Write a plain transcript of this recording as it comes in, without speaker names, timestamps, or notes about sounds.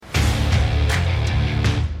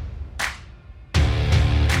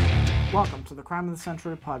Welcome to the Crime of the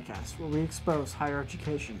Century podcast, where we expose higher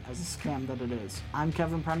education as a scam that it is. I'm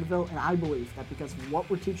Kevin Prendeville, and I believe that because of what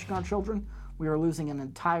we're teaching our children, we are losing an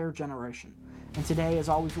entire generation. And today, as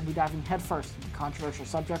always, we'll be diving headfirst into controversial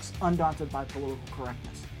subjects, undaunted by political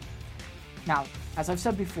correctness. Now, as I've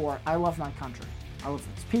said before, I love my country. I love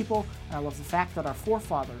its people, and I love the fact that our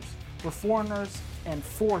forefathers were foreigners and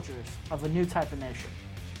forgers of a new type of nation.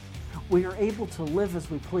 We are able to live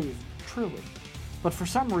as we please, truly. But for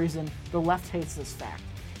some reason, the left hates this fact,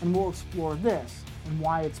 and we'll explore this and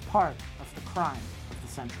why it's part of the crime of the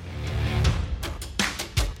century.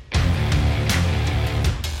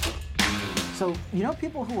 So, you know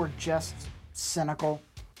people who are just cynical?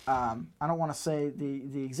 I don't want to say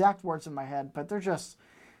the exact words in my head, but they're just,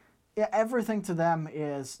 everything to them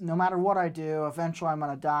is, no matter what I do, eventually I'm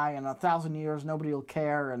going to die, in 1,000 years nobody will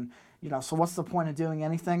care, and, so what's the point of doing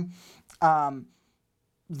anything?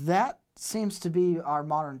 That seems to be our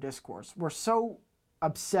modern discourse. We're so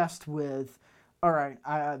obsessed with, all right,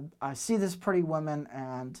 I see this pretty woman,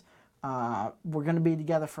 and we're going to be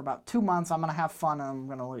together for about 2 months. I'm going to have fun, and I'm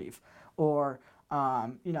going to leave. Or,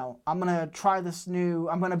 I'm going to try this new,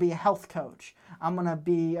 I'm going to be a health coach. I'm going to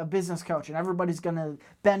be a business coach, and everybody's going to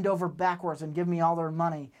bend over backwards and give me all their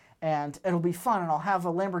money, and it'll be fun, and I'll have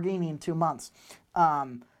a Lamborghini in 2 months.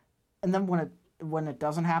 And then when it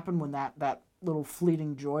doesn't happen, when that little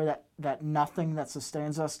fleeting joy, that nothing that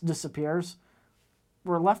sustains us disappears,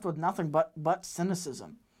 we're left with nothing but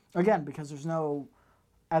cynicism. Again, because there's no,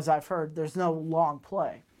 as I've heard, there's no long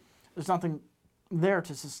play. There's nothing there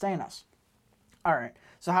to sustain us. All right,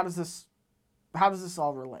 so how does this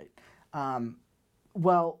all relate?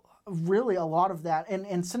 Well, really, a lot of that,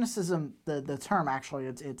 and cynicism, the term actually,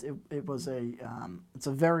 it's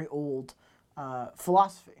a very old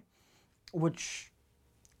philosophy, which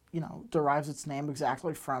derives its name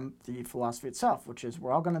exactly from the philosophy itself, which is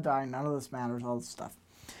we're all going to die, none of this matters, all this stuff.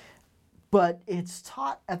 But it's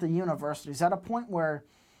taught at the universities at a point where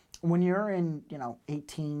when you're in,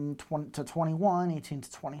 18 to 21, 18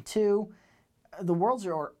 to 22, the world's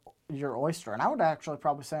your oyster. And I would actually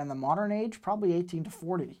probably say in the modern age, probably 18 to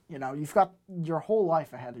 40. You've got your whole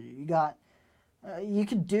life ahead of you. You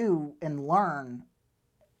could do and learn,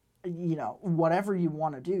 whatever you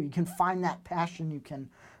want to do. You can find that passion. You can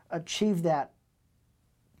achieve that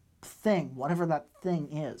thing, whatever that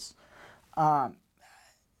thing is. And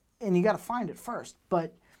you got to find it first.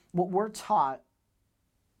 But what we're taught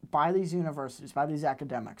by these universities, by these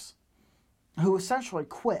academics, who essentially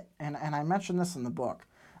quit, and I mentioned this in the book,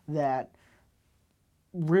 that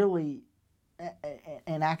really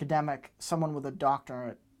an academic, someone with a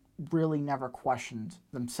doctorate, really never questioned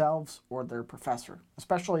themselves or their professor,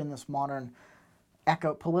 especially in this modern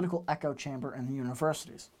political echo chamber in the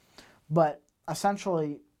universities. But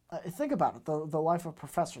essentially, think about it, the life of a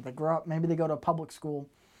professor. They grow up, maybe they go to a public school,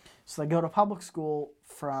 so they go to public school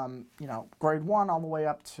from, grade 1 all the way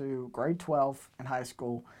up to grade 12 in high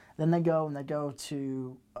school. Then they go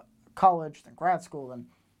to college, then grad school, then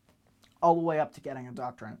all the way up to getting a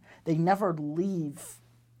doctorate. They never leave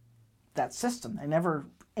that system. They never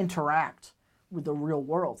interact with the real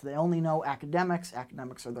world. They only know academics.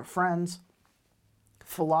 Academics are their friends.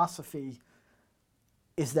 Philosophy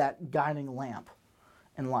is that guiding lamp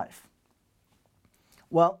in life.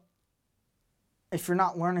 Well, if you're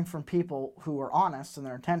not learning from people who are honest in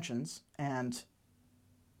their intentions, and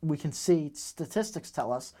we can see statistics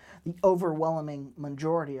tell us the overwhelming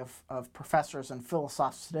majority of professors and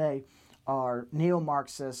philosophers today are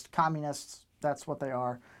neo-Marxist, communists, that's what they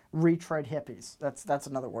are, retrade hippies, that's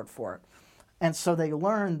another word for it. And so they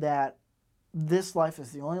learn that this life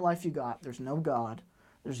is the only life you got. There's no God,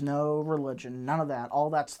 there's no religion, none of that.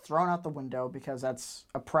 All that's thrown out the window because that's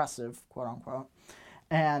oppressive, quote unquote.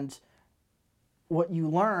 And what you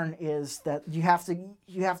learn is that you have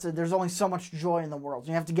to, there's only so much joy in the world.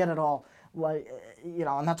 You have to get it all,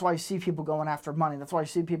 and that's why you see people going after money. That's why you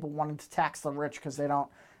see people wanting to tax the rich because they don't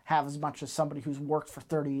have as much as somebody who's worked for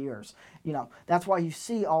 30 years. That's why you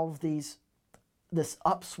see all of this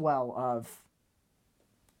upswell of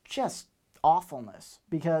just awfulness,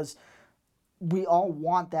 because we all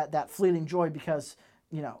want that fleeting joy because,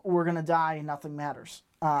 we're going to die and nothing matters.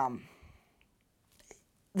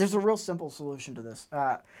 There's a real simple solution to this.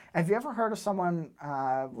 Have you ever heard of someone,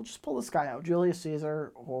 we'll just pull this guy out, Julius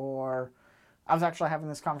Caesar, or I was actually having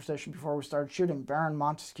this conversation before we started shooting, Baron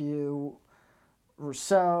Montesquieu,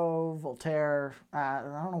 Rousseau, Voltaire. I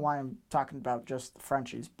don't know why I'm talking about just the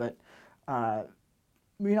Frenchies, but,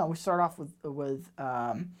 we start off with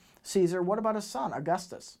Caesar. What about his son,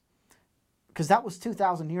 Augustus? because that was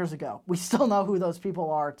 2,000 years ago. We still know who those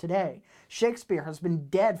people are today. Shakespeare has been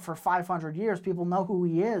dead for 500 years. People know who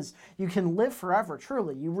he is. You can live forever,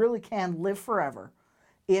 truly. You really can live forever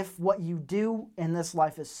if what you do in this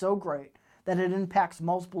life is so great that it impacts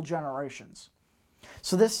multiple generations.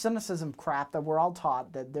 So this cynicism crap that we're all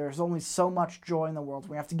taught, that there's only so much joy in the world,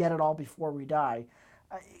 we have to get it all before we die,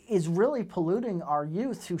 is really polluting our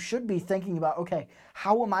youth, who should be thinking about, okay,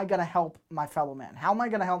 how am I going to help my fellow man? How am I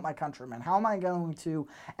going to help my countrymen? How am I going to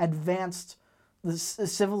advance this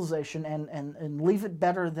civilization and leave it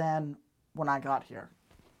better than when I got here?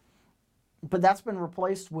 But that's been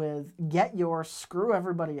replaced with get yours, screw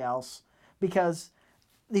everybody else, because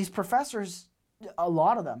these professors, a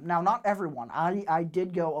lot of them, now not everyone, I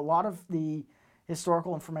did go, a lot of the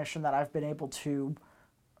historical information that I've been able to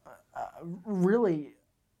really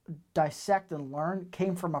dissect and learn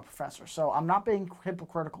came from a professor. So I'm not being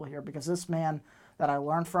hypocritical here, because this man that I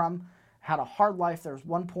learned from had a hard life. There was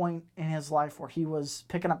one point in his life where he was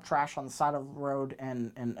picking up trash on the side of the road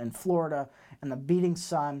in Florida in the beating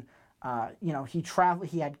sun.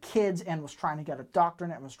 He had kids and was trying to get a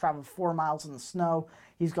doctorate and was traveling 4 miles in the snow.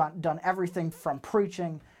 He's done everything from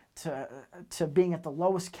preaching to being at the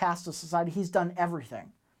lowest caste of society. He's done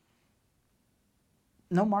everything.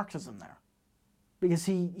 No Marxism there. Because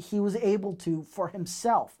he was able to, for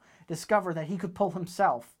himself, discover that he could pull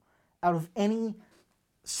himself out of any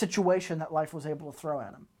situation that life was able to throw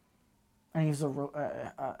at him. And he's a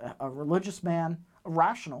religious man,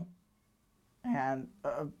 rational, and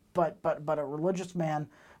but a religious man,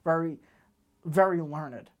 very, very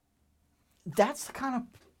learned. That's the kind of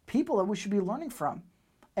people that we should be learning from,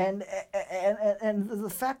 and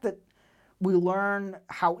the fact that we learn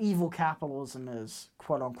how evil capitalism is,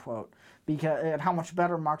 quote unquote, and how much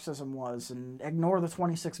better Marxism was, and ignore the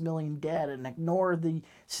 26 million dead, and ignore the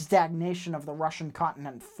stagnation of the Russian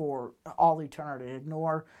continent for all eternity,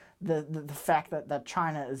 ignore the fact that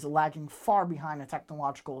China is lagging far behind in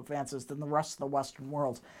technological advances than the rest of the Western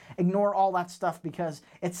world. Ignore all that stuff because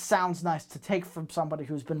it sounds nice to take from somebody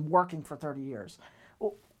who's been working for 30 years.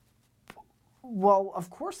 Well, of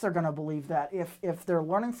course they're going to believe that if they're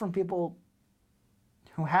learning from people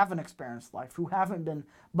who haven't experienced life, who haven't been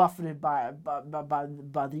buffeted by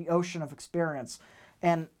the ocean of experience.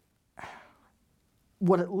 And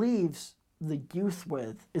what it leaves the youth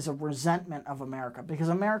with is a resentment of America, because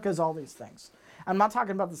America is all these things. I'm not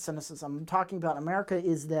talking about the cynicism. I'm talking about America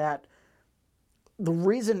is that the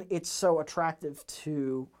reason it's so attractive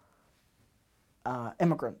to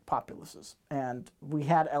immigrant populaces, and we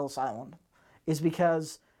had Ellis Island, is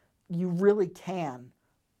because you really can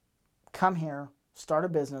come here, start a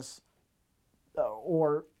business,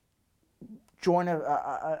 or join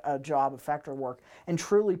a job, a factory work, and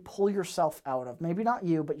truly pull yourself out of, maybe not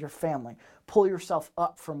you, but your family, pull yourself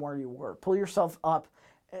up from where you were, pull yourself up,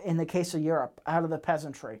 in the case of Europe, out of the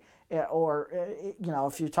peasantry, or,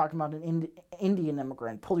 if you're talking about an Indian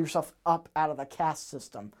immigrant, pull yourself up out of the caste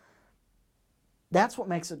system. That's what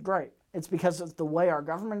makes it great. It's because of the way our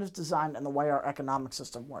government is designed and the way our economic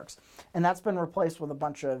system works. And that's been replaced with a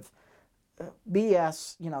bunch of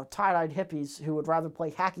BS, tie-dyed hippies who would rather play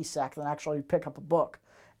hacky sack than actually pick up a book.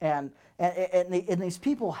 And these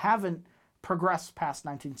people haven't progressed past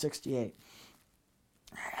 1968.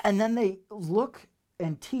 And then they look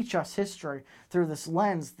and teach us history through this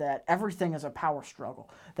lens that everything is a power struggle,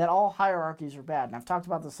 that all hierarchies are bad. And I've talked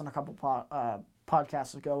about this in a couple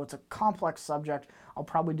podcasts ago. It's a complex subject. I'll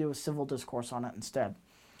probably do a civil discourse on it instead.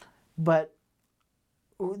 But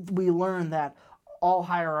we learn that all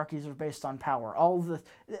hierarchies are based on power.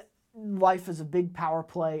 Life is a big power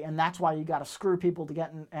play, and that's why you got to screw people to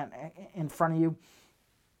get in front of you.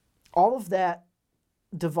 All of that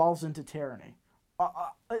devolves into tyranny.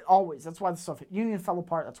 Always. That's why the Soviet Union fell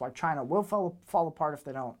apart. That's why China will fall apart if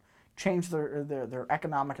they don't change their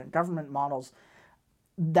economic and government models.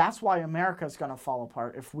 That's why America is going to fall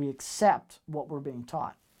apart if we accept what we're being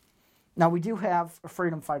taught. Now, we do have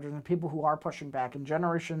freedom fighters and people who are pushing back, and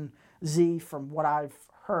Generation Z, from what I've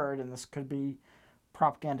heard, and this could be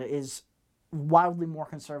propaganda, is wildly more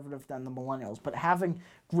conservative than the millennials. But having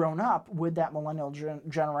grown up with that millennial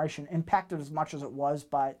generation, impacted as much as it was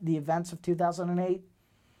by the events of 2008,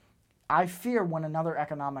 I fear when another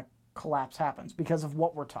economic collapse happens because of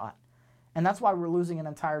what we're taught. And that's why we're losing an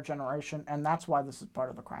entire generation, and that's why this is part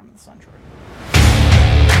of the crime of the century.